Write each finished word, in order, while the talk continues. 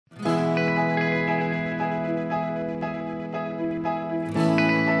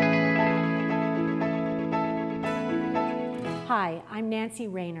Hi, I'm Nancy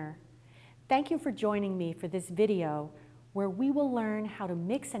Reyner. Thank you for joining me for this video where we will learn how to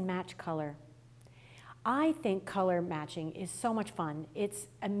mix and match color. I think color matching is so much fun. It's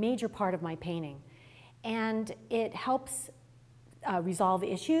a major part of my painting, and it helps resolve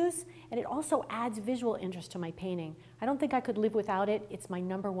issues, and it also adds visual interest to my painting. I don't think I could live without it. It's my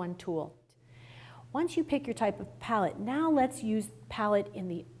 #1 tool. Once you pick your type of palette, now let's use palette in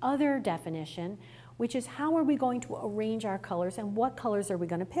the other definition, which is how are we going to arrange our colors and what colors are we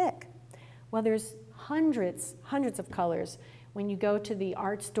going to pick? Well, there's hundreds of colors. When you go to the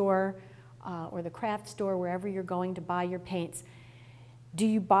art store or the craft store, wherever you're going to buy your paints, do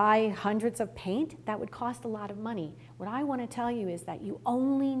you buy hundreds of paint? That would cost a lot of money. What I want to tell you is that you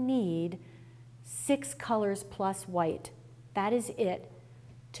only need 6 colors plus white. That is it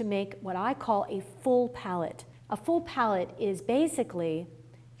to make what I call a full palette. A full palette is basically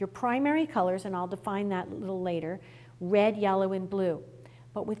your primary colors, and I'll define that a little later, red, yellow, and blue.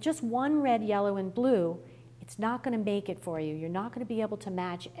 But with just one red, yellow, and blue, it's not going to make it for you. You're not going to be able to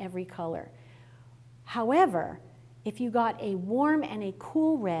match every color. However, if you got a warm and a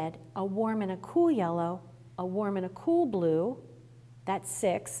cool red, a warm and a cool yellow, a warm and a cool blue, that's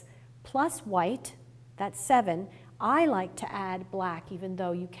 6, plus white, that's 7. I like to add black, even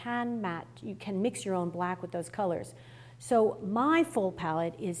though you can mix your own black with those colors. So my full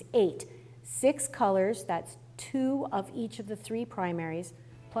palette is 8. 6 colors, that's 2 of each of the 3 primaries,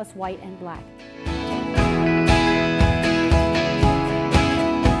 plus white and black.